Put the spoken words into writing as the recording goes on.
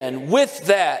Amen. With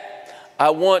that, I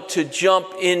want to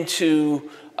jump into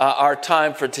our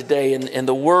time for today and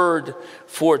the word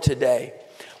for today.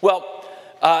 Well,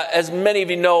 as many of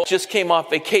you know, just came off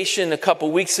vacation a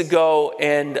couple weeks ago,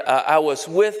 and I was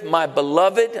with my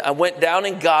beloved. I went down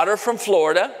and got her from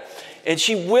Florida, and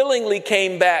she willingly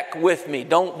came back with me.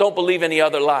 Don't believe any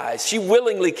other lies. She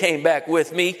willingly came back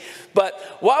with me. But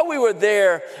while we were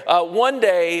there, one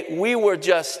day we were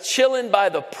just chilling by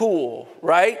the pool,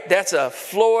 right? That's a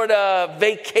Florida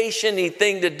vacation-y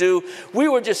thing to do. We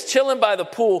were just chilling by the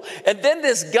pool. And then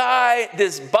this guy,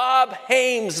 this Bob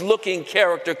Hames looking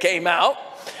character came out.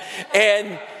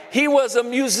 And he was a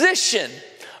musician.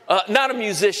 Not a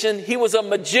musician, he was a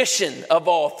magician of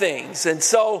all things. And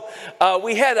so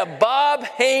we had a Bob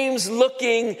Hames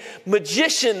looking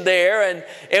magician there.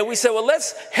 And we said, well,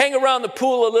 let's hang around the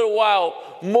pool a little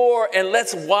while more and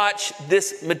let's watch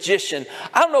this magician.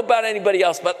 I don't know about anybody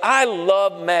else, but I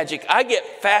love magic. I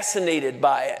get fascinated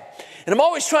by it. And I'm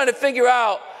always trying to figure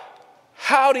out,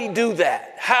 how did he do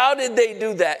that? How did they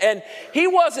do that? And he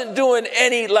wasn't doing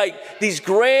any like these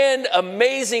grand,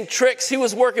 amazing tricks. He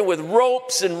was working with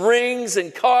ropes and rings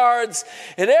and cards.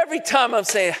 And every time I'm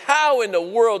saying, how in the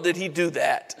world did he do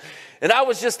that? And I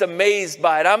was just amazed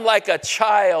by it. I'm like a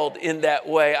child in that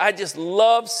way. I just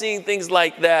love seeing things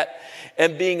like that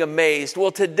and being amazed.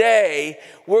 Well, today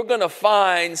we're going to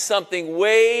find something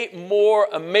way more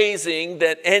amazing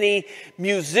than any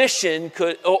musician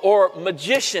could or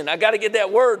magician, I got to get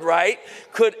that word right,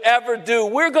 could ever do.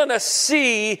 We're going to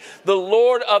see the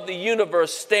Lord of the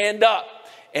universe stand up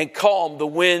and calm the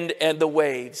wind and the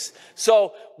waves.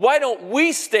 So why don't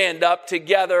we stand up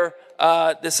together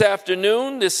this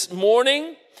afternoon, this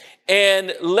morning,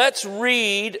 and let's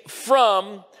read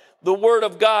from the Word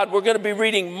of God. We're going to be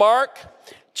reading Mark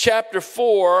chapter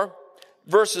 4,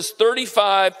 verses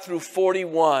 35 through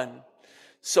 41.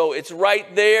 So it's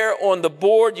right there on the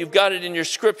board. You've got it in your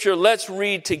scripture. Let's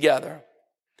read together.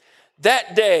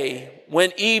 That day,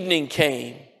 when evening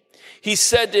came, he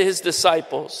said to his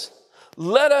disciples,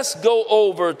 "Let us go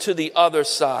over to the other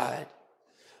side."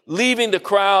 Leaving the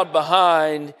crowd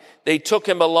behind, they took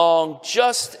him along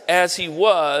just as he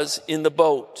was in the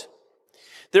boat.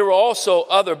 There were also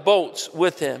other boats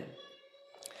with him.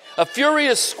 A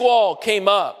furious squall came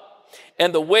up,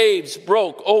 and the waves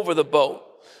broke over the boat,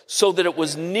 so that it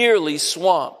was nearly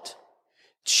swamped.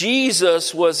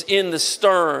 Jesus was in the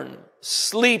stern,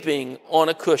 sleeping on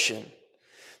a cushion.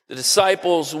 The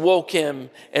disciples woke him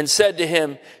and said to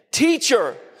him,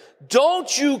 "Teacher,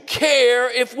 don't you care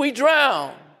if we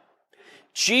drown?"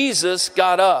 Jesus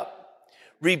got up,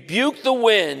 rebuked the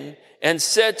wind, and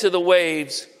said to the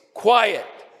waves, "Quiet,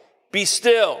 be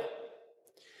still."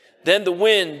 Then the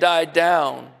wind died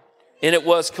down, and it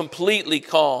was completely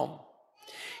calm.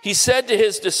 He said to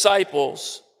his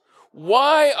disciples,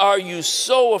 "Why are you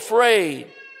so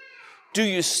afraid? Do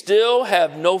you still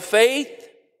have no faith?"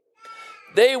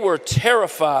 They were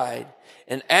terrified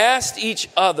and asked each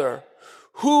other,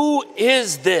 "Who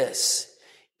is this?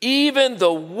 Even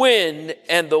the wind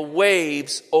and the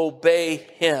waves obey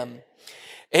him."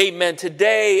 Amen.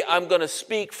 Today I'm going to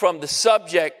speak from the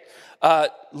subject,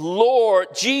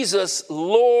 Jesus,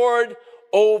 Lord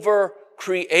over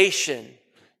creation.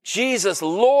 Jesus,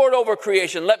 Lord over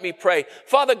creation. Let me pray.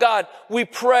 Father God, we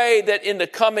pray that in the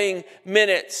coming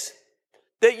minutes,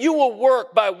 that you will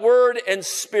work by word and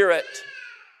spirit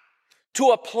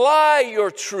to apply your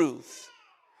truth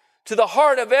to the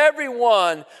heart of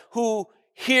everyone who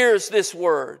hears this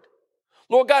word.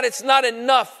 Lord God, it's not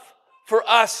enough for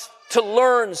us to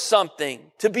learn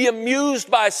something, to be amused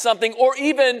by something, or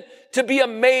even to be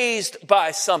amazed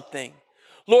by something.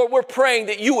 Lord, we're praying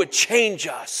that you would change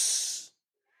us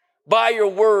by your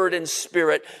word and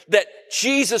spirit, that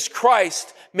Jesus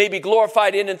Christ may be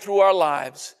glorified in and through our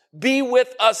lives. Be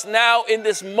with us now in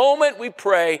this moment, we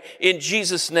pray, in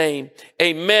Jesus' name.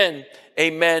 Amen,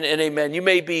 amen, and amen. You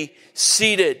may be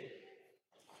seated.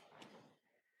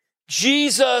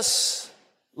 Jesus,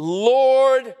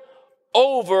 Lord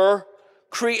over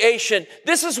creation.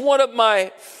 This is one of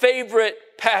my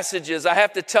favorite passages, I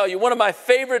have to tell you. One of my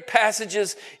favorite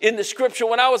passages in the scripture.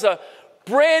 When I was a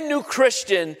brand new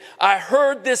Christian, I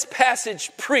heard this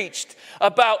passage preached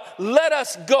about let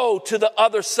us go to the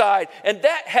other side. And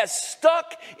that has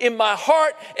stuck in my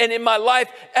heart and in my life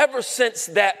ever since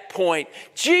that point.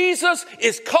 Jesus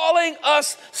is calling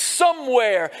us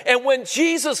somewhere. And when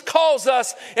Jesus calls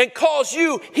us and calls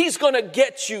you, he's going to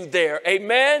get you there.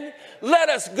 Amen. Let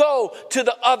us go to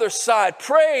the other side.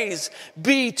 Praise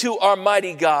be to our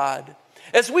mighty God.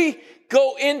 As we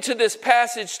go into this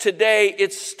passage today,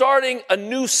 it's starting a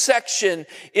new section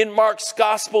in Mark's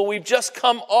gospel. We've just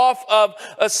come off of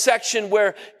a section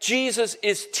where Jesus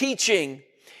is teaching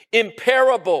in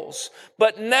parables.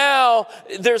 But now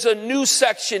there's a new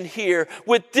section here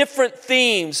with different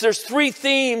themes. There's 3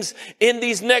 themes in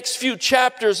these next few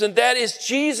chapters, and that is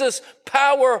Jesus'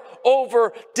 power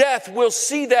over death. We'll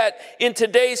see that in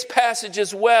today's passage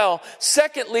as well.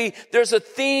 Secondly, there's a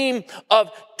theme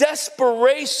of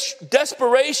desperation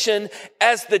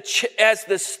as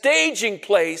the staging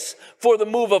place for the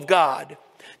move of God.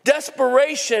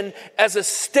 Desperation as a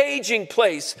staging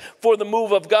place for the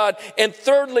move of God. And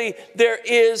thirdly, there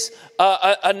is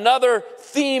another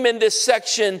theme in this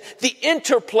section, the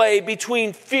interplay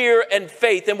between fear and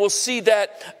faith. And we'll see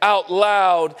that out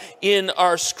loud in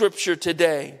our scripture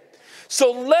today.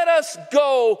 So let us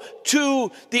go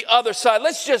to the other side.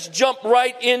 Let's just jump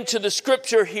right into the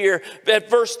scripture here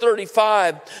at verse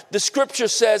 35. The scripture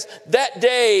says, that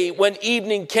day when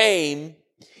evening came,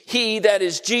 he, that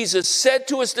is Jesus, said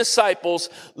to his disciples,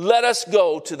 let us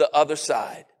go to the other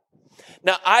side.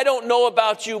 Now, I don't know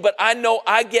about you, but I know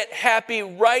I get happy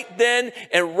right then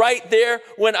and right there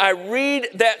when I read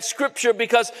that scripture,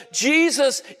 because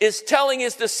Jesus is telling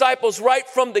his disciples right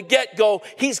from the get-go,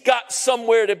 he's got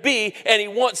somewhere to be and he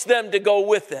wants them to go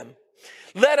with him.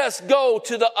 Let us go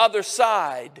to the other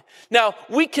side. Now,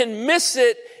 we can miss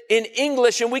it in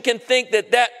English and we can think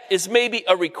that that is maybe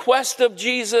a request of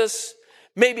Jesus.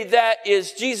 Maybe that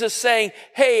is Jesus saying,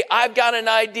 hey, I've got an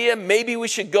idea. Maybe we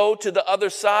should go to the other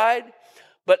side.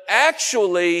 But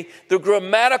actually, the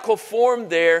grammatical form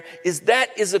there is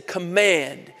that is a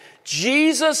command.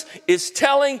 Jesus is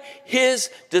telling his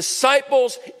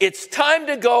disciples, it's time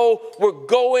to go. We're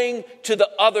going to the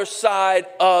other side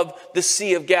of the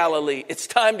Sea of Galilee. It's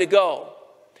time to go.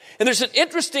 And there's an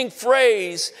interesting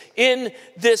phrase in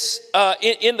this,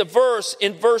 in the verse,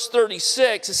 in verse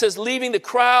 36. It says, leaving the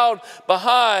crowd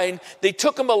behind, they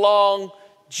took him along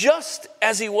just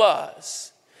as he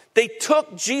was. They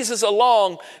took Jesus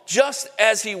along just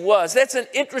as he was. That's an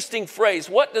interesting phrase.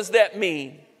 What does that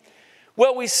mean?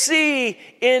 Well, we see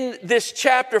in this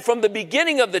chapter, from the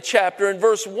beginning of the chapter, in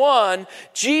verse 1,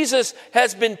 Jesus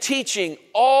has been teaching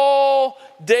all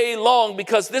day long,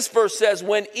 because this verse says,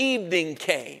 when evening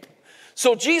came.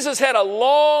 So Jesus had a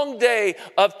long day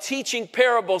of teaching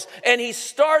parables, and he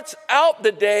starts out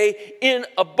the day in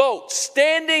a boat,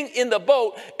 standing in the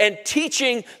boat and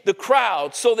teaching the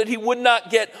crowd so that he would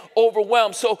not get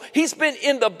overwhelmed. So he's been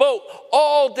in the boat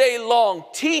all day long,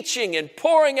 teaching and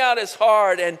pouring out his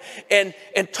heart and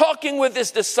talking with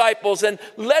his disciples and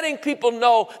letting people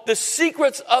know the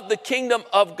secrets of the kingdom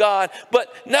of God.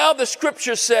 But now the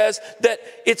scripture says that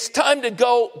it's time to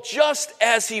go just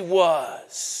as he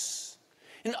was.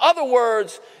 In other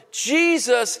words,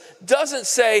 Jesus doesn't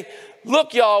say,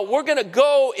 look, y'all, we're going to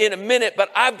go in a minute,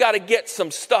 but I've got to get some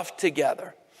stuff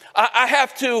together. I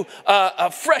have to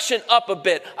freshen up a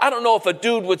bit. I don't know if a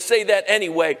dude would say that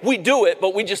anyway. We do it,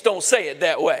 but we just don't say it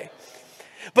that way.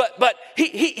 But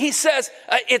he says,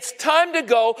 it's time to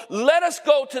go. Let us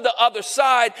go to the other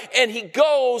side. And he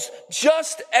goes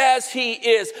just as he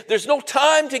is. There's no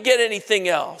time to get anything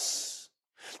else.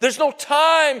 There's no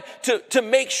time to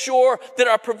make sure that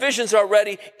our provisions are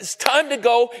ready. It's time to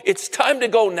go. It's time to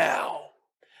go now.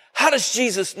 How does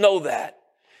Jesus know that?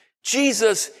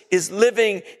 Jesus is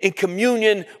living in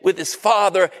communion with his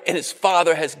Father, and his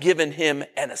Father has given him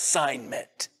an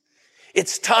assignment.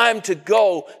 It's time to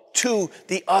go to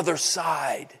the other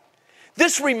side.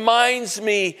 This reminds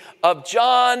me of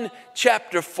John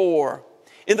chapter 4.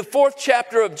 In the 4th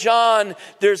chapter of John,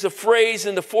 there's a phrase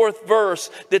in the 4th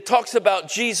verse that talks about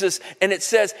Jesus, and it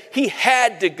says he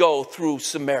had to go through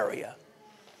Samaria.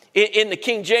 In the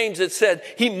King James, it said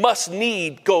he must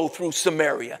need go through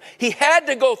Samaria. He had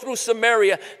to go through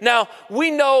Samaria. Now, we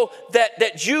know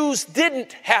that Jews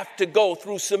didn't have to go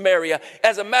through Samaria.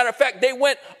 As a matter of fact, they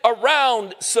went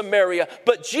around Samaria.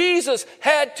 But Jesus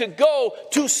had to go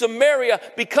to Samaria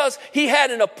because he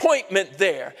had an appointment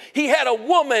there. He had a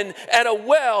woman at a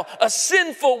well, a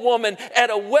sinful woman at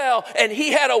a well, and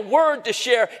he had a word to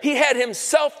share. He had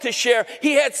himself to share.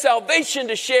 He had salvation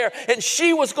to share, and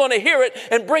she was going to hear it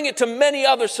and bring it to many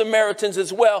other Samaritans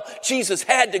as well. Jesus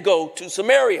had to go to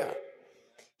Samaria.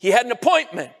 He had an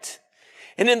appointment.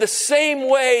 And in the same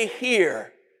way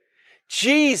here,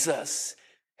 Jesus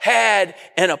had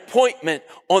an appointment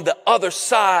on the other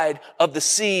side of the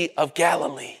Sea of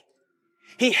Galilee.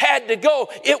 He had to go.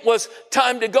 It was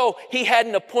time to go. He had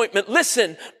an appointment.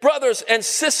 Listen, brothers and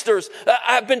sisters,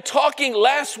 I've been talking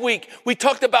last week. We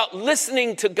talked about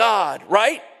listening to God,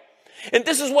 right? And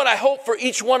this is what I hope for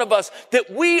each one of us,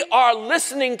 that we are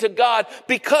listening to God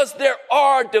because there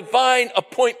are divine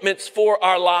appointments for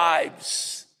our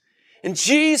lives. And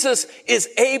Jesus is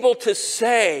able to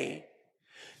say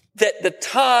that the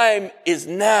time is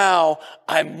now,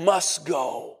 I must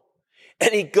go.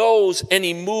 And he goes and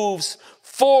he moves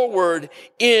forward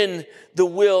in the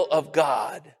will of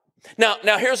God.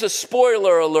 Now here's a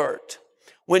spoiler alert.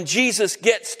 When Jesus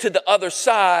gets to the other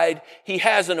side, he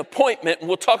has an appointment, and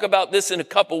we'll talk about this in a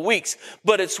couple weeks,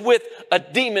 but it's with a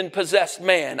demon-possessed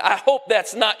man. I hope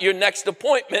that's not your next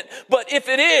appointment, but if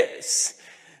it is,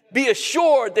 be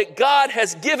assured that God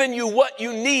has given you what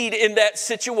you need in that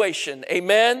situation.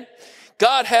 Amen?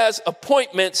 God has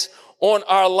appointments on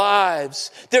our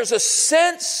lives. There's a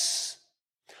sense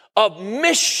of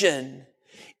mission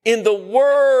in the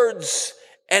words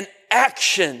and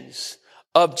actions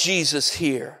of Jesus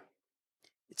here.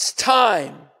 It's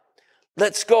time.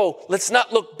 Let's go. Let's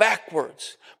not look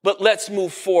backwards, but let's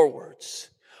move forwards.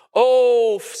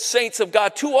 Oh, saints of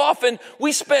God, too often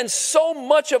we spend so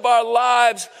much of our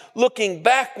lives looking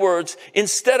backwards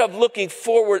instead of looking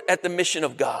forward at the mission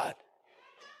of God.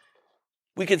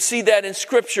 We can see that in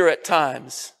Scripture at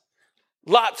times.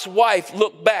 Lot's wife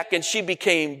looked back and she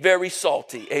became very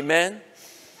salty. Amen?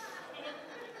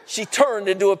 She turned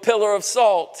into a pillar of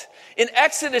salt. In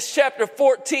Exodus chapter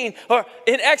 14, or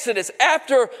in Exodus,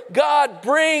 after God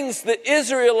brings the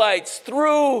Israelites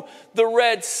through the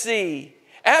Red Sea,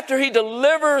 after he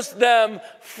delivers them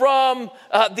from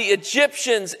the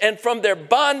Egyptians and from their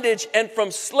bondage and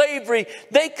from slavery,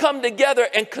 they come together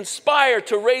and conspire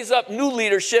to raise up new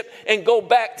leadership and go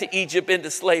back to Egypt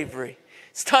into slavery.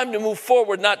 It's time to move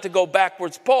forward, not to go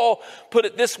backwards. Paul put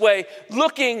it this way,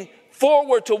 looking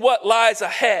forward to what lies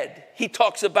ahead. He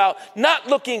talks about not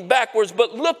looking backwards,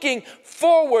 but looking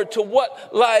forward to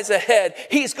what lies ahead.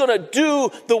 He's going to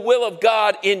do the will of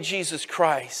God in Jesus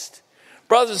Christ.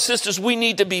 Brothers and sisters, we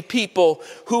need to be people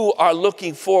who are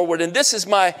looking forward. And this is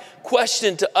my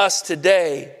question to us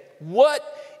today. What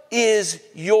is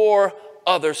your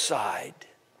other side?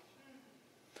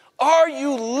 Are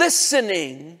you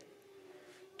listening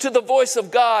to the voice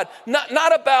of God?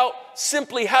 Not about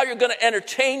simply how you're going to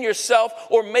entertain yourself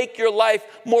or make your life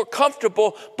more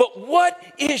comfortable, but what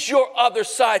is your other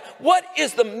side? What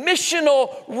is the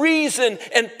missional reason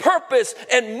and purpose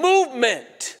and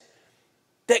movement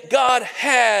that God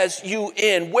has you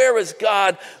in? Where is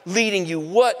God leading you?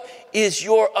 What is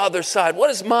your other side? What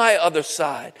is my other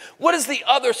side? What is the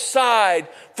other side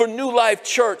for New Life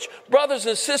Church? Brothers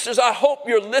and sisters, I hope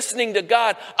you're listening to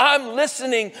God. I'm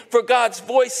listening for God's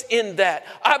voice in that.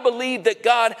 I believe that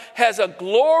God has a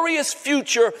glorious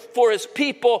future for his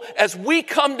people as we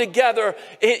come together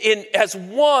as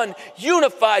one,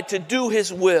 unified to do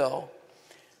his will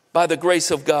by the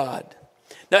grace of God.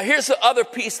 Now, here's the other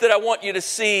piece that I want you to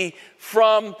see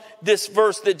from this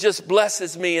verse that just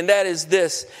blesses me, and that is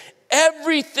this.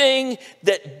 Everything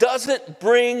that doesn't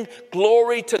bring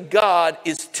glory to God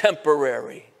is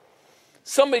temporary.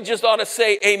 Somebody just ought to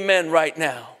say amen right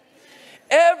now.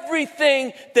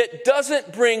 Everything that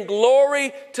doesn't bring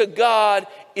glory to God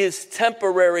is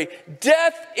temporary.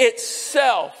 Death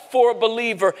itself for a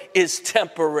believer is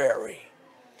temporary.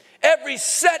 Every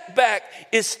setback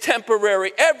is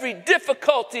temporary. Every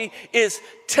difficulty is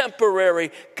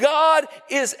temporary. God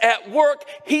is at work.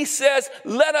 He says,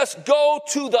 let us go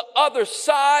to the other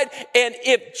side. And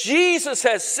if Jesus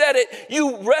has said it,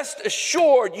 you rest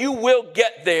assured you will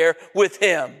get there with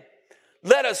him.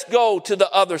 Let us go to the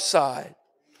other side.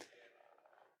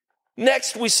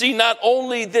 Next, we see not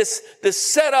only the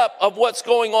setup of what's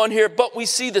going on here, but we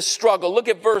see the struggle. Look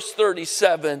at verse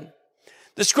 37.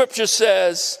 The scripture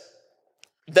says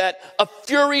that a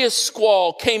furious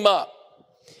squall came up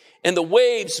and the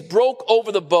waves broke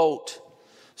over the boat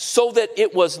so that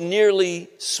it was nearly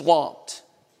swamped.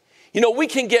 You know, we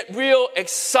can get real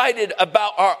excited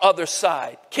about our other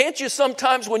side. Can't you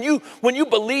sometimes when you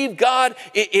believe God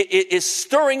is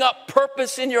stirring up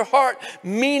purpose in your heart,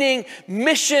 meaning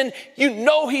mission, you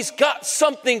know he's got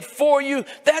something for you.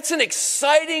 That's an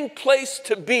exciting place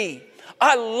to be.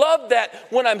 I love that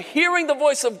when I'm hearing the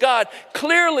voice of God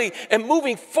clearly and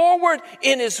moving forward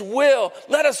in his will.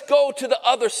 Let us go to the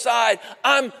other side.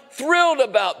 I'm thrilled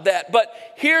about that. But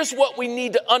here's what we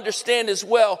need to understand as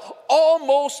well.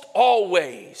 Almost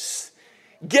always,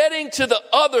 getting to the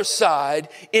other side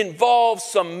involves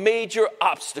some major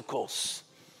obstacles.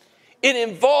 It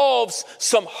involves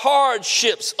some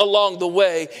hardships along the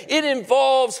way. It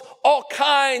involves all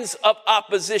kinds of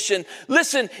opposition.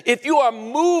 Listen, if you are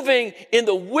moving in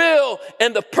the will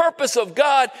and the purpose of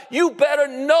God, you better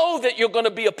know that you're going to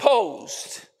be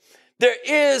opposed. There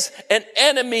is an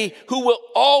enemy who will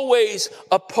always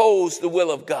oppose the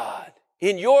will of God.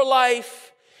 In your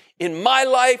life, in my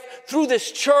life, through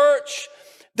this church,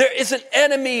 there is an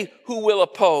enemy who will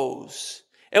oppose.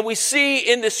 And we see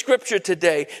in the scripture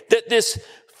today that this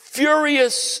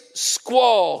furious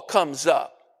squall comes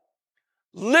up.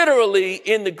 Literally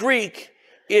in the Greek,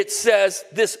 it says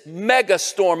this mega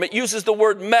storm. It uses the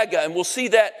word mega, and we'll see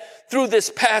that through this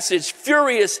passage.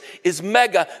 Furious is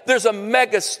mega. There's a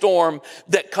mega storm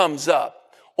that comes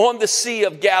up on the Sea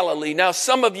of Galilee. Now,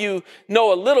 some of you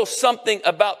know a little something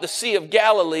about the Sea of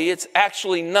Galilee. It's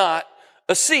actually not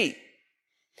a sea.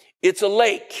 It's a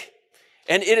lake.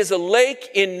 And it is a lake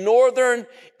in northern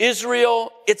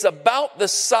Israel. It's about the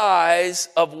size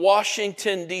of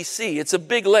Washington, D.C. It's a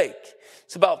big lake.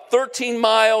 It's about 13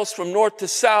 miles from north to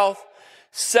south,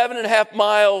 7.5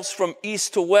 miles from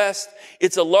east to west.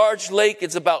 It's a large lake.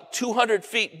 It's about 200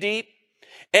 feet deep.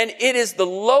 And it is the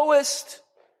lowest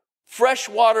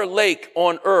freshwater lake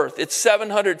on earth. It's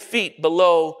 700 feet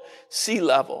below sea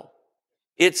level.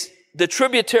 The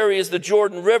tributary is the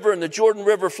Jordan River, and the Jordan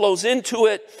River flows into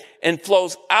it and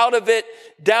flows out of it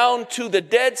down to the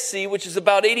Dead Sea, which is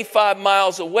about 85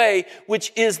 miles away,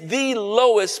 which is the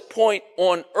lowest point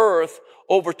on earth,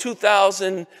 over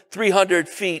 2,300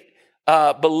 feet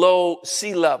below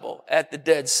sea level at the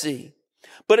Dead Sea.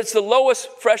 But it's the lowest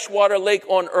freshwater lake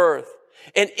on earth.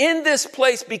 And in this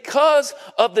place, because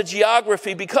of the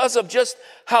geography, because of just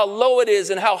how low it is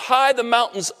and how high the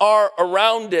mountains are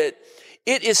around it,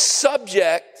 it is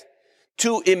subject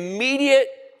to immediate,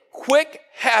 quick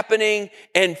happening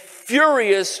and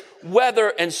furious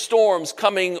weather and storms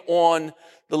coming on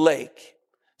the lake.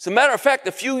 As a matter of fact,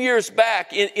 a few years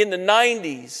back in the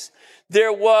 90s,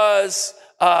 there was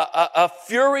a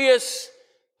furious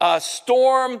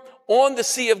storm on the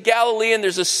Sea of Galilee, and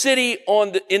there's a city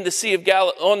on the Sea of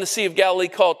Galilee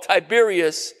called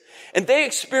Tiberias, and they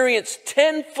experienced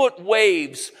 10-foot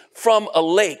waves from a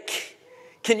lake.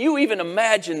 Can you even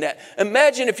imagine that?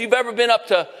 Imagine if you've ever been up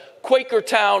to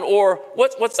Quakertown, or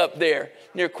what's up there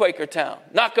near Quakertown?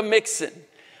 Nakamixon.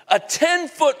 A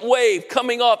 10-foot wave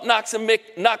coming off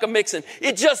Nakamixon.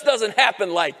 It just doesn't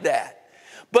happen like that.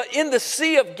 But in the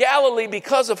Sea of Galilee,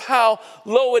 because of how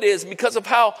low it is, because of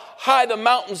how high the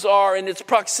mountains are and its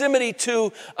proximity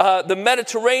to the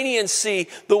Mediterranean Sea,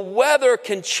 the weather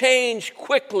can change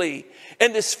quickly.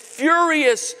 And this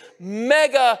furious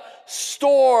mega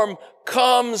storm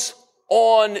comes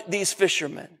on these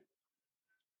fishermen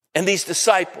and these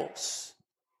disciples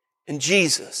and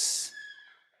Jesus.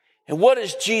 And what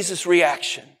is Jesus'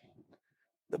 reaction?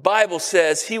 The Bible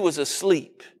says he was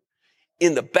asleep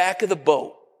in the back of the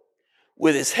boat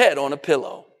with his head on a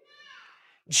pillow.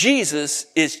 Jesus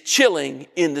is chilling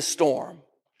in the storm.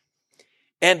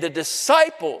 And the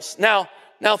disciples, now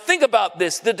think about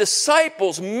this. The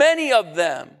disciples, many of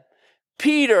them,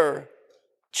 Peter,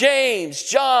 James,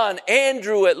 John,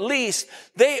 Andrew at least,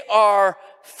 they are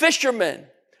fishermen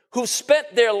who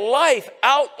spent their life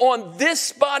out on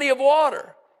this body of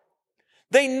water.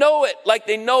 They know it like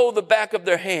they know the back of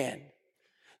their hand.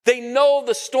 They know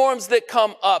the storms that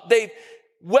come up. They've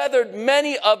weathered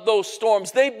many of those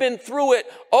storms. They've been through it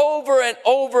over and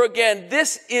over again.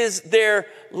 This is their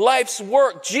life's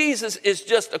work. Jesus is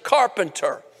just a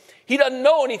carpenter. He doesn't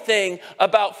know anything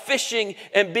about fishing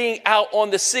and being out on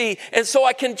the sea. And so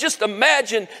I can just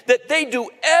imagine that they do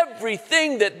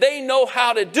everything that they know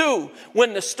how to do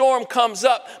when the storm comes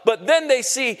up. But then they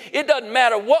see it doesn't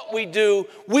matter what we do.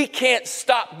 We can't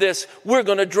stop this. We're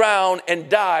going to drown and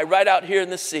die right out here in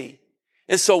the sea.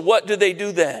 And so what do they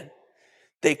do then?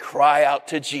 They cry out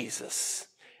to Jesus.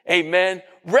 Amen.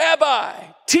 Rabbi,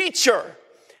 teacher.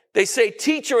 They say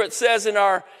teacher, it says in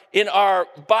our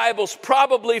Bibles,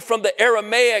 probably from the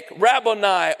Aramaic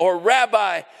Rabboni or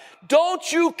rabbi.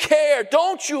 Don't you care?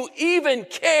 Don't you even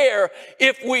care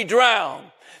if we drown?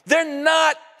 They're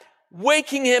not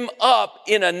waking him up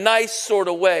in a nice sort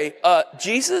of way.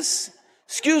 Jesus,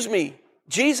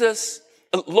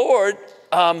 Lord,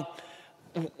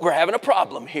 we're having a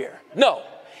problem here. No,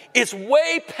 it's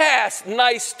way past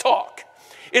nice talk.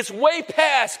 It's way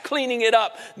past cleaning it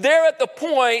up. They're at the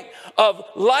point of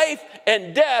life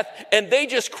and death, and they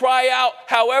just cry out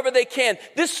however they can.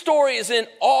 This story is in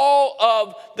all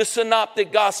of the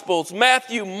synoptic gospels,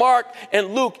 Matthew, Mark,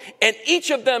 and Luke, and each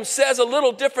of them says a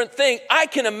little different thing. I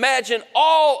can imagine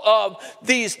all of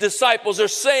these disciples are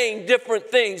saying different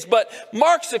things, but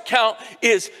Mark's account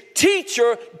is,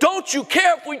 teacher, don't you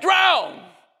care if we drown?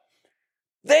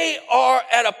 They are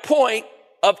at a point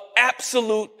of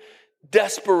absolute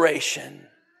desperation.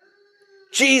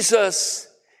 Jesus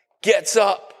gets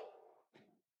up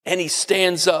and he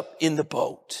stands up in the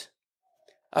boat.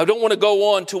 I don't want to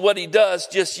go on to what he does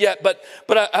just yet, but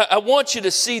I want you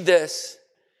to see this.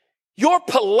 Your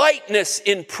politeness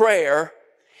in prayer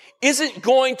isn't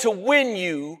going to win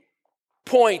you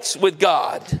points with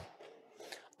God.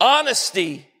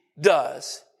 Honesty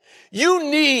does. You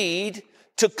need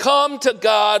to come to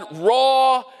God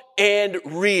raw and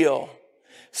real.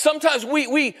 Sometimes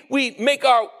we make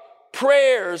our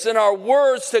prayers and our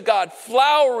words to God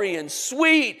flowery and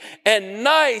sweet and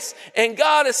nice, and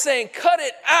God is saying, cut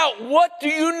it out. What do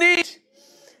you need?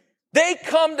 They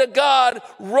come to God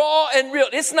raw and real.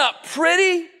 It's not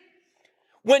pretty.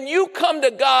 When you come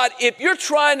to God, if you're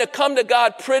trying to come to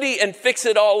God pretty and fix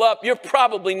it all up, you're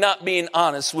probably not being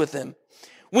honest with him.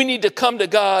 We need to come to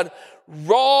God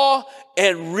raw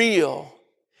and real.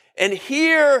 And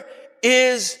here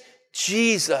is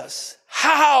Jesus.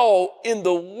 How in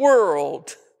the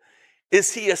world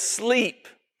is he asleep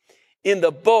in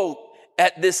the boat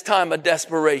at this time of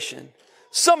desperation?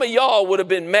 Some of y'all would have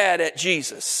been mad at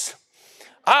Jesus.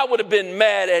 I would have been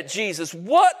mad at Jesus.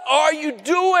 What are you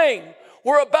doing?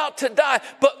 We're about to die.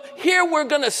 But here we're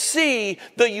going to see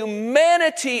the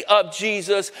humanity of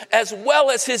Jesus as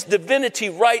well as his divinity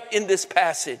right in this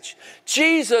passage.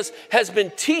 Jesus has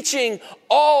been teaching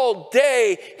all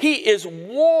day. He is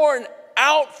worn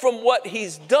out from what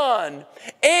he's done,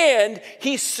 and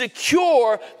he's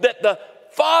secure that the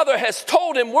Father has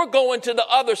told him we're going to the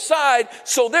other side,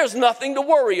 so there's nothing to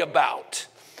worry about.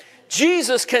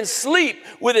 Jesus can sleep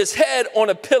with his head on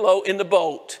a pillow in the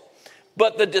boat.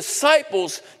 But the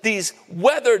disciples, these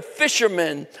weathered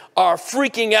fishermen, are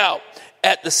freaking out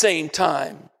at the same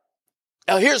time.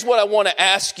 Now, here's what I want to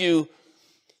ask you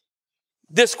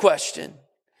this question.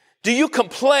 Do you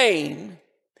complain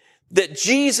that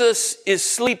Jesus is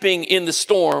sleeping in the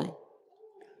storm,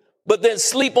 but then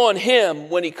sleep on him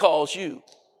when he calls you?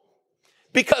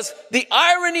 Because the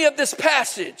irony of this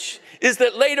passage is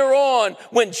that later on,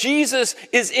 when Jesus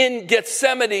is in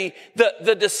Gethsemane,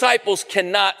 the disciples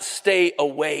cannot stay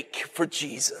awake for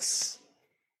Jesus.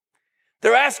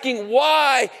 They're asking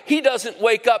why he doesn't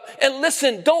wake up. And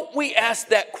listen, don't we ask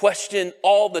that question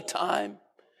all the time?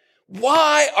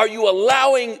 Why are you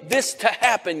allowing this to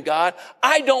happen, God?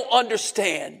 I don't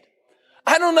understand.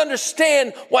 I don't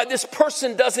understand why this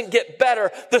person doesn't get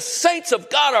better. The saints of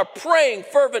God are praying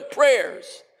fervent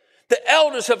prayers. The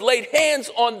elders have laid hands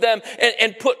on them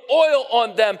and put oil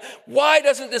on them. Why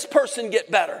doesn't this person get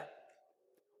better?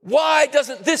 Why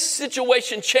doesn't this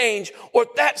situation change or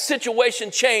that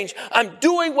situation change? I'm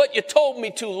doing what you told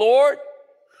me to, Lord.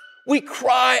 We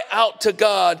cry out to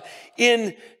God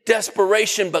in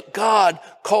desperation, but God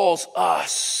calls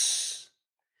us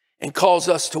and calls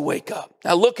us to wake up.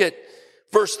 Now look at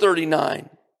verse 39.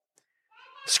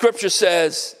 Scripture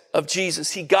says of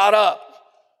Jesus, he got up,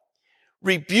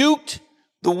 rebuked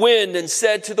the wind and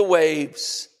said to the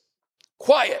waves,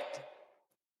 quiet,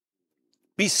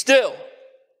 be still.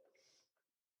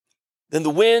 Then the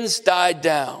winds died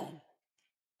down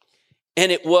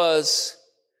and it was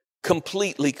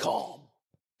completely calm.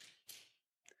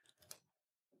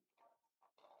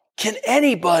 Can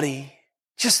anybody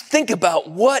just think about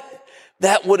what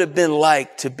that would have been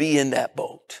like to be in that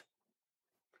boat?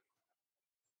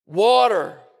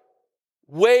 Water,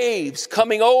 waves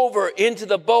coming over into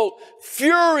the boat,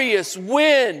 furious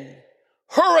wind,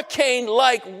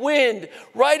 hurricane-like wind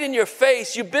right in your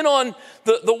face. You've been on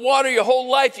the water your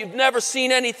whole life. You've never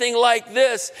seen anything like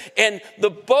this. And the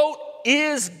boat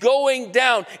is going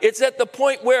down. It's at the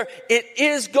point where it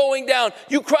is going down.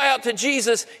 You cry out to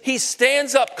Jesus. He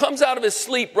stands up, comes out of his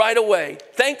sleep right away.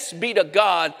 Thanks be to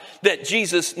God that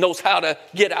Jesus knows how to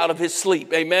get out of his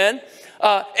sleep. Amen.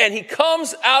 And he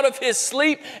comes out of his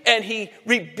sleep and he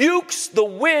rebukes the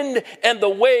wind and the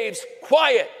waves.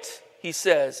 Quiet, he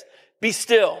says, be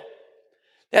still.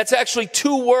 That's actually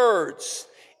two words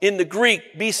in the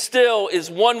Greek. Be still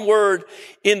is one word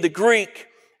in the Greek,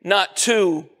 not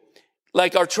two,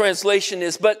 like our translation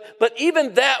is. But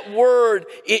even that word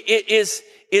is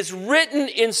written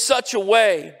in such a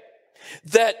way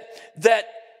that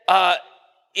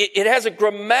it has a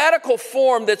grammatical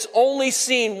form that's only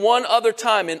seen one other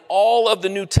time in all of the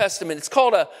New Testament. It's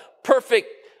called a perfect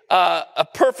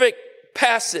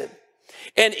passive.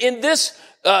 And in this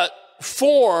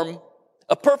form,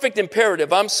 a perfect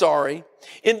imperative,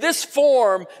 in this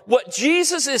form, what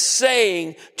Jesus is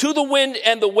saying to the wind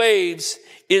and the waves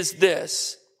is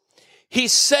this.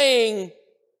 He's saying,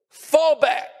 fall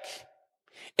back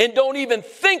and don't even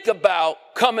think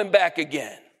about coming back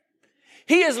again.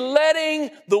 He is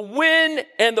letting the wind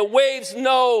and the waves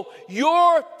know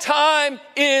your time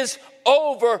is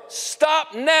over.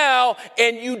 Stop now,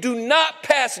 and you do not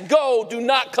pass go. Do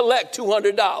not collect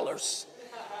 $200.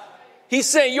 He's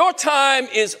saying, your time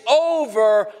is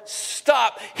over.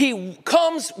 Stop. He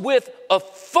comes with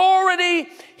authority.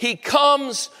 He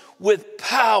comes with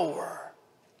power.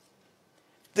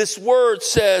 This word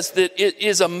says that it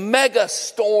is a mega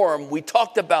storm. We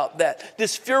talked about that,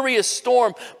 this furious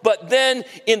storm. But then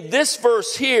in this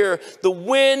verse here, the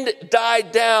wind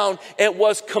died down and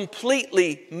was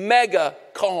completely mega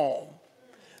calm.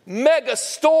 Mega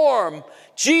storm.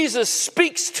 Jesus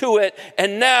speaks to it,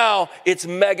 and now it's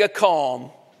mega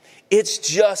calm. It's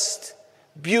just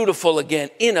beautiful again,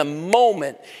 in a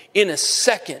moment, in a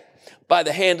second, by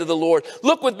the hand of the Lord.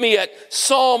 Look with me at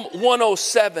Psalm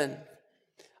 107.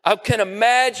 I can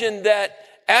imagine that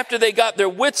after they got their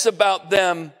wits about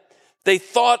them, they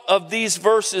thought of these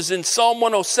verses. In Psalm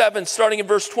 107, starting in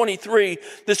verse 23,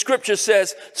 the scripture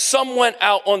says, some went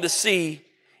out on the sea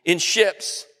in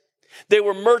ships. They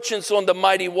were merchants on the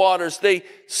mighty waters. They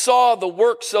saw the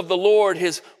works of the Lord,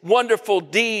 his wonderful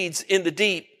deeds in the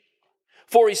deep.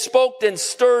 For he spoke and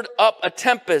stirred up a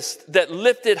tempest that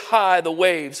lifted high the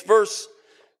waves. Verse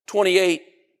 28.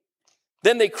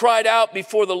 Then they cried out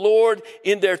before the Lord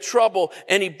in their trouble,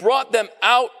 and he brought them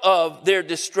out of their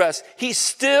distress. He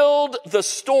stilled the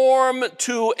storm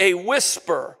to a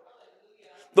whisper.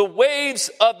 The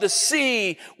waves of the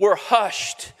sea were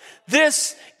hushed.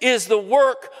 This is the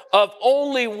work of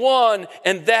only one,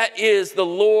 and that is the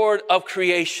Lord of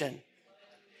creation.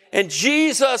 And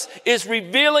Jesus is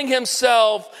revealing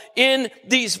himself in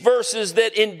these verses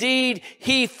that indeed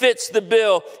he fits the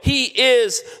bill. He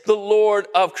is the Lord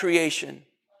of creation.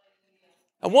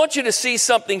 I want you to see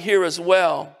something here as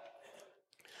well.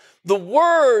 The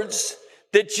words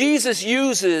that Jesus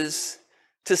uses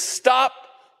to stop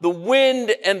the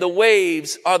wind and the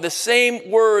waves are the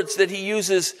same words that he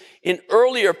uses in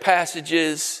earlier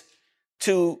passages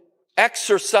to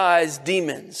exorcise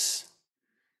demons.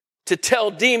 To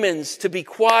tell demons to be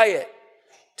quiet,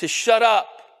 to shut up,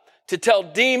 to tell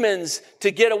demons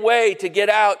to get away, to get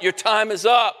out. Your time is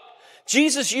up.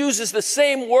 Jesus uses the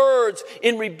same words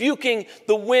in rebuking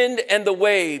the wind and the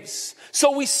waves.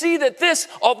 So we see that this,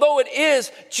 although it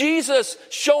is Jesus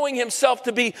showing himself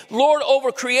to be Lord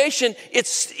over creation,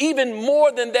 it's even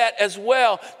more than that as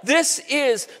well. This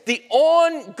is the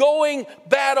ongoing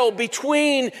battle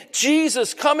between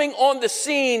Jesus coming on the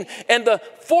scene and the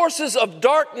forces of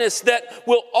darkness that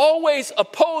will always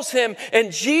oppose him,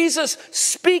 and Jesus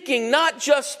speaking not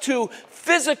just to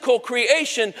physical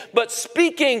creation, but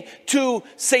speaking to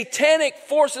satanic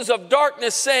forces of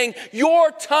darkness, saying, your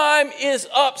time is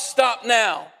up, stop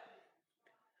now.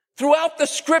 Throughout the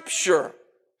scripture,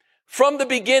 from the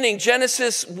beginning,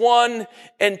 Genesis 1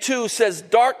 and 2 says,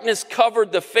 darkness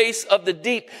covered the face of the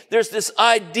deep. There's this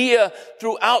idea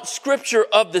throughout scripture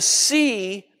of the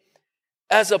sea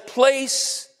as a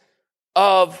place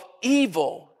of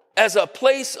evil, as a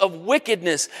place of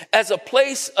wickedness, as a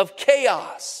place of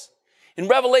chaos. In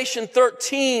Revelation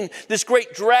 13, this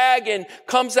great dragon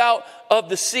comes out of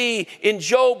the sea. In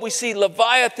Job, we see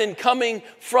Leviathan coming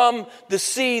from the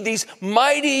sea. These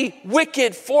mighty,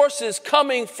 wicked forces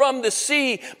coming from the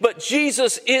sea. But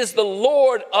Jesus is the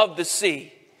Lord of the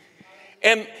sea.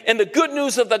 And the good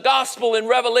news of the gospel in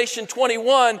Revelation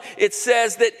 21, it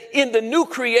says that in the new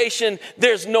creation,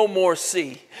 there's no more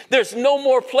sea. There's no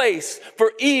more place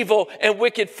for evil and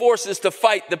wicked forces to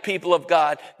fight the people of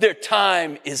God. Their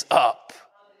time is up.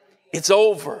 It's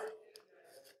over.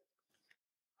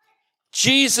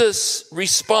 Jesus'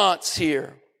 response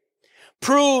here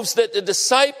proves that the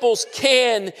disciples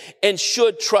can and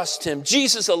should trust him.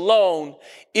 Jesus alone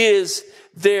is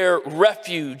their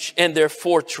refuge and their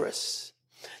fortress.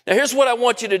 Now, here's what I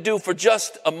want you to do for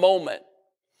just a moment.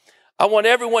 I want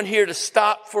everyone here to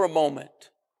stop for a moment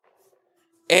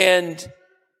and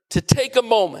to take a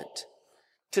moment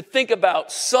to think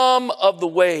about some of the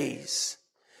ways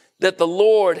that the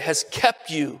Lord has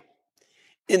kept you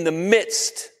in the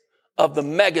midst of the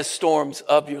mega storms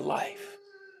of your life.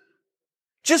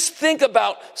 Just think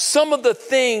about some of the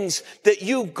things that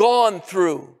you've gone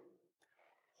through.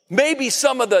 Maybe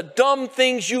some of the dumb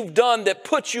things you've done that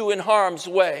put you in harm's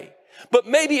way. But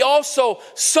maybe also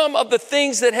some of the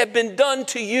things that have been done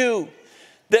to you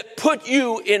that put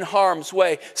you in harm's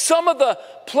way. Some of the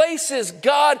places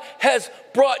God has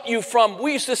brought you from.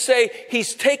 We used to say,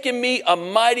 he's taken me a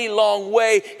mighty long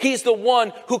way. He's the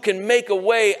one who can make a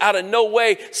way out of no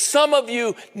way. Some of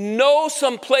you know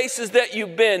some places that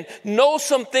you've been, know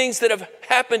some things that have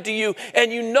happened to you,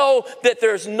 and you know that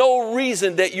there's no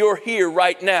reason that you're here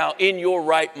right now in your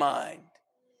right mind.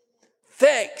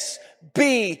 Thanks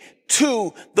be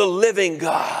to the living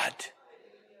God,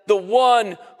 the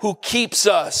one who keeps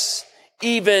us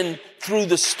even through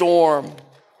the storm.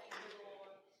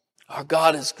 Our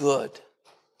God is good.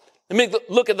 Let me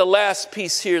look at the last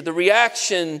piece here, the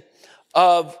reaction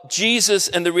of Jesus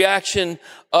and the reaction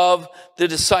of the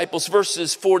disciples,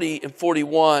 verses 40 and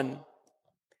 41.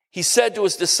 He said to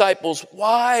his disciples,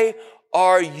 "Why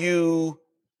are you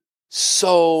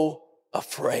so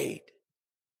afraid?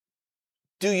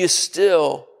 Do you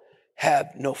still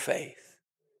have no faith?"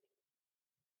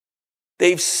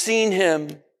 They've seen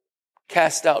him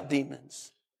cast out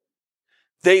demons.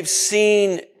 They've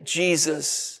seen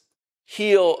Jesus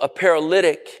heal a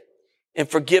paralytic and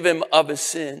forgive him of his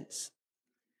sins.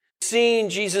 Seen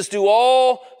Jesus do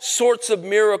all sorts of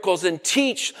miracles and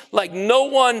teach like no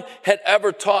one had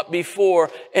ever taught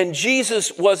before. And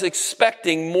Jesus was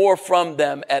expecting more from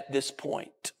them at this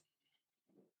point.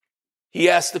 He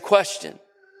asked the question,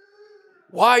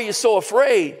 "Why are you so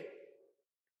afraid?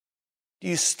 Do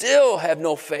you still have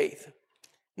no faith?"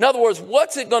 In other words,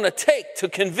 what's it going to take to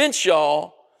convince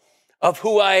y'all of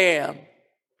who I am?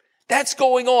 That's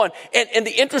going on. And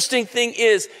the interesting thing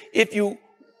is, if you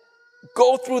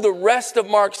go through the rest of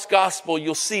Mark's gospel,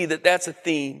 you'll see that that's a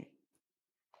theme.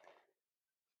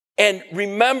 And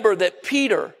remember that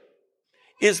Peter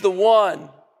is the one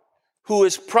who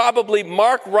is probably,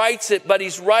 Mark writes it, but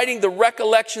he's writing the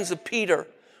recollections of Peter,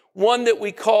 one that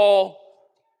we call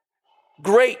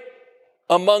great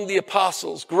among the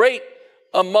apostles, great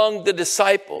among the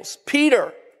disciples.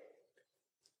 Peter.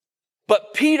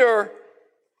 But Peter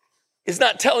is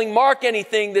not telling Mark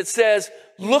anything that says,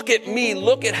 "Look at me,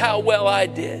 look at how well I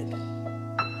did.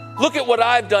 Look at what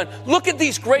I've done. Look at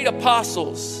these great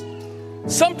apostles."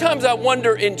 Sometimes I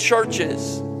wonder in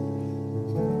churches,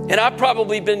 and I've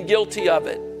probably been guilty of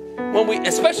it,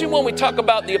 especially when we talk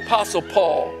about the Apostle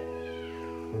Paul,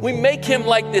 we make him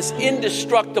like this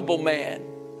indestructible man.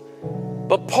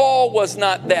 But Paul was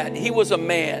not that. He was a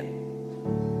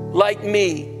man like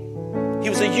me. He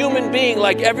was a human being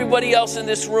like everybody else in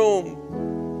this room.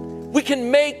 We can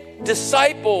make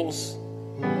disciples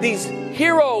these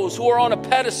heroes who are on a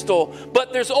pedestal,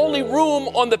 but there's only room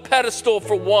on the pedestal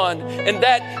for one, and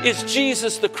that is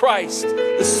Jesus the Christ,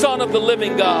 the Son of the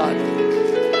living God.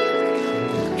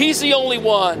 He's the only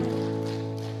one.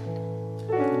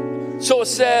 So it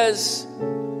says,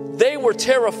 they were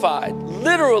terrified.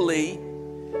 Literally,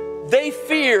 they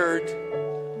feared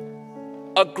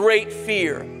a great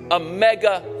fear. A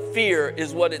mega fear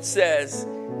is what it says.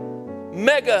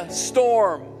 Mega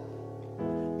storm.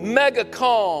 Mega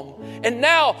calm. And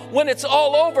now, when it's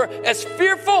all over, as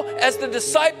fearful as the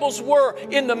disciples were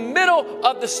in the middle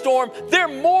of the storm, they're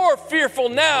more fearful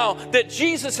now that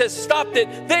Jesus has stopped it.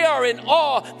 They are in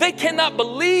awe. They cannot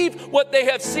believe what they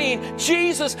have seen.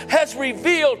 Jesus has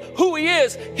revealed who he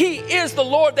is. He is the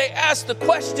Lord. They ask the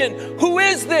question, who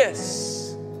is this?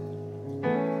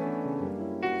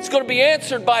 It's going to be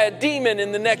answered by a demon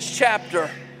in the next chapter.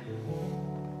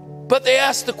 But they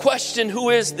ask the question, who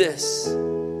is this?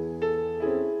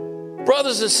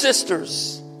 Brothers and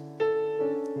sisters,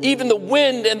 even the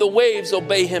wind and the waves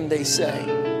obey him, they say.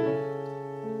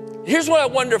 Here's what I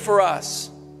wonder for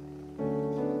us.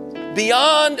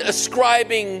 Beyond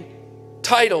ascribing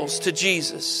titles to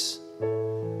Jesus,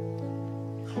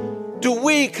 do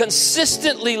we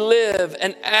consistently live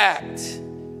and act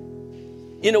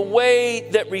in a way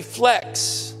that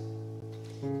reflects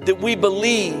that we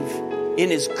believe in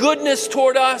his goodness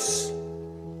toward us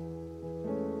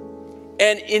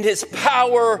and in his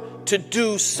power to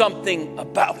do something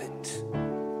about it?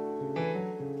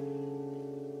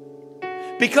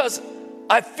 Because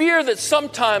I fear that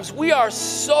sometimes we are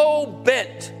so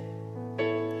bent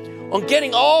on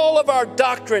getting all of our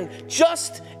doctrine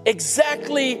just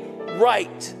exactly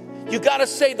right. You got to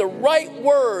say the right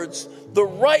words the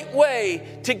right way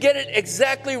to get it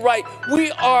exactly right.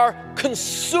 We are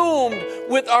consumed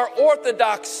with our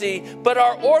orthodoxy, but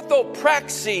our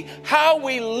orthopraxy, how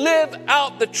we live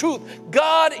out the truth.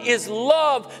 God is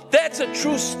love. That's a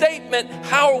true statement.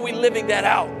 How are we living that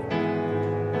out?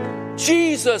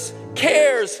 Jesus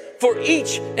cares for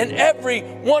each and every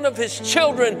one of his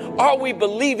children. Are we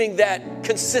believing that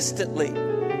consistently?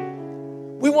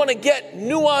 We want to get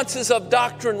nuances of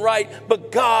doctrine right,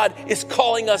 but God is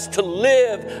calling us to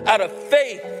live out of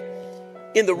faith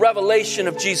in the revelation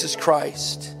of Jesus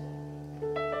Christ.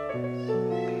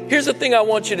 Here's the thing I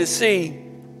want you to see.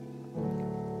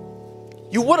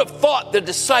 You would have thought the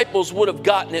disciples would have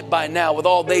gotten it by now with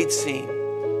all they'd seen.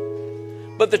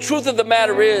 But the truth of the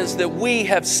matter is that we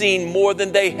have seen more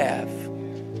than they have.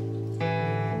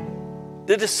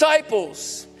 The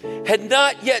disciples had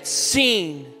not yet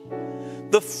seen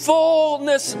the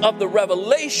fullness of the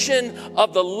revelation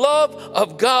of the love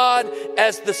of God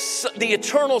as the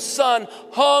eternal Son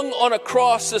hung on a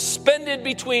cross, suspended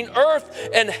between earth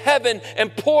and heaven,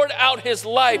 and poured out his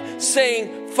life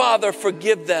saying, Father,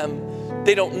 forgive them.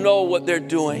 They don't know what they're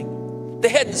doing. They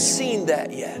hadn't seen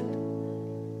that yet.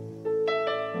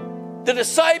 The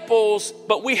disciples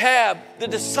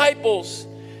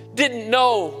didn't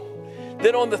know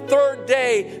that on the third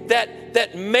day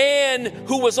that man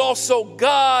who was also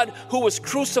God, who was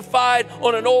crucified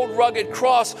on an old rugged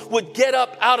cross, would get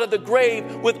up out of the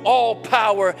grave with all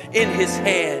power in his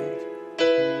hand.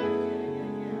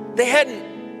 They hadn't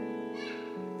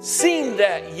seen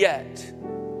that yet.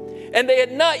 And they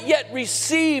had not yet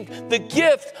received the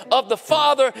gift of the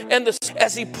Father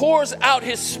as he pours out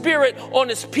his Spirit on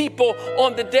his people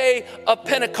on the day of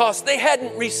Pentecost. They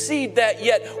hadn't received that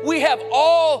yet. We have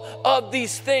all of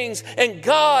these things, and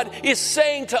God is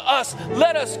saying to us,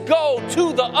 let us go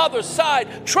to the other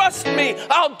side. Trust me,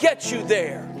 I'll get you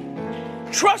there.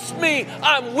 Trust me,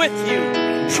 I'm with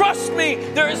you. Trust me,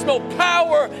 there is no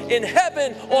power in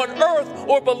heaven, on earth,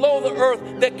 or below the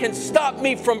earth that can stop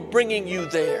me from bringing you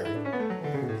there.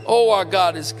 Oh, our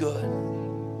God is good.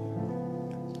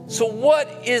 So what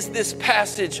is this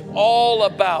passage all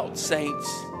about, saints?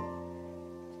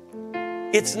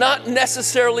 It's not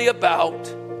necessarily about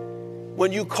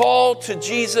when you call to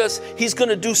Jesus, he's going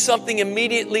to do something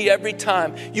immediately every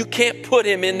time. You can't put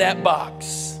him in that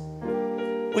box.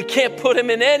 We can't put him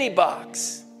in any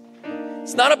box.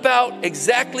 It's not about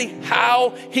exactly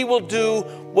how he will do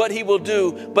what he will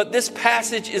do, but this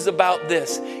passage is about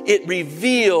this. It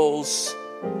reveals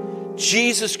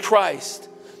Jesus Christ,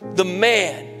 the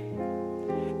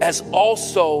man, as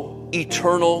also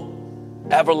eternal,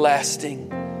 everlasting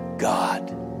God.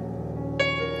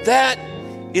 That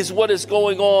is what is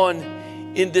going on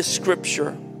in this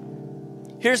scripture.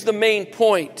 Here's the main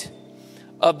point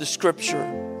of the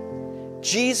scripture.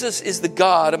 Jesus is the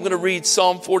God. I'm going to read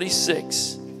Psalm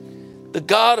 46. The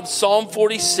God of Psalm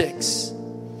 46.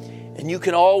 And you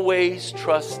can always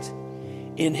trust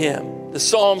in him. The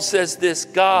psalm says this: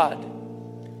 God,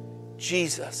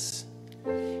 Jesus,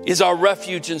 is our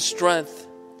refuge and strength,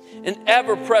 an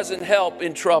ever-present help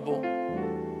in trouble.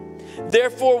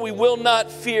 Therefore we will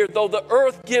not fear, though the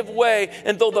earth give way,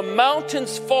 and though the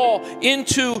mountains fall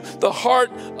into the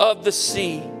heart of the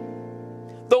sea.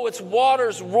 Though its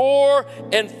waters roar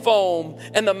and foam,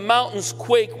 and the mountains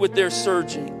quake with their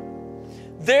surging.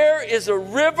 There is a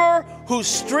river whose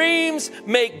streams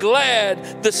make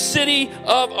glad the city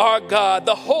of our God,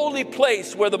 the holy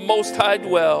place where the Most High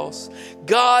dwells.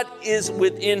 God is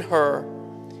within her.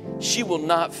 She will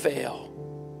not fail.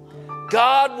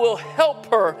 God will help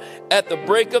her at the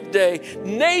break of day.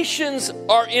 Nations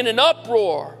are in an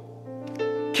uproar.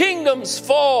 Kingdoms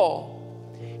fall.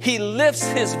 He lifts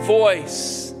his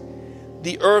voice.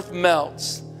 The earth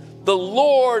melts. The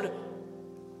Lord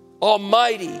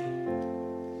Almighty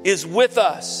is with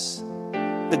us.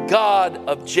 The God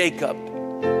of Jacob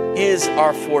is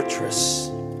our fortress.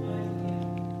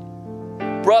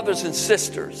 Brothers and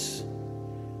sisters,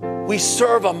 we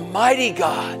serve a mighty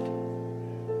God,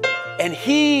 and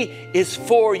he is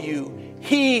for you.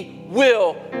 He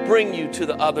will bring you to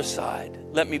the other side.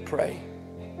 Let me pray.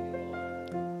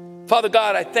 Father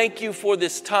God, I thank you for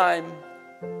this time,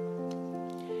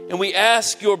 and we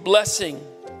ask your blessing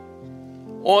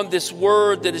on this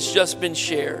word that has just been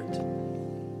shared.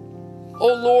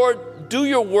 Oh Lord, do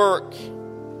your work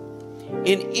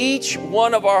in each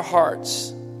one of our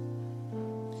hearts,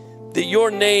 that your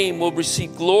name will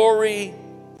receive glory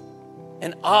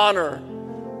and honor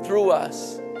through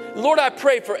us. Lord, I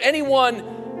pray for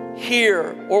anyone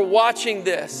here or watching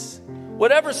this,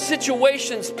 whatever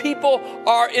situations people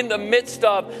are in the midst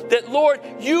of, that Lord,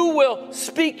 you will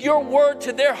speak your word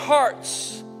to their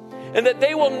hearts, and that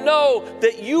they will know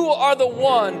that you are the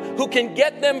one who can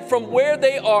get them from where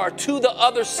they are to the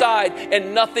other side,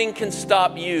 and nothing can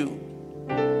stop you,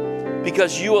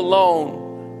 because you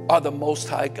alone are the Most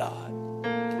High God.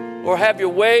 Lord, have your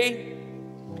way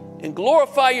and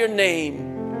glorify your name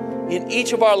in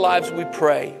each of our lives, we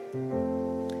pray.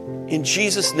 In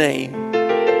Jesus' name,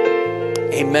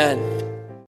 amen.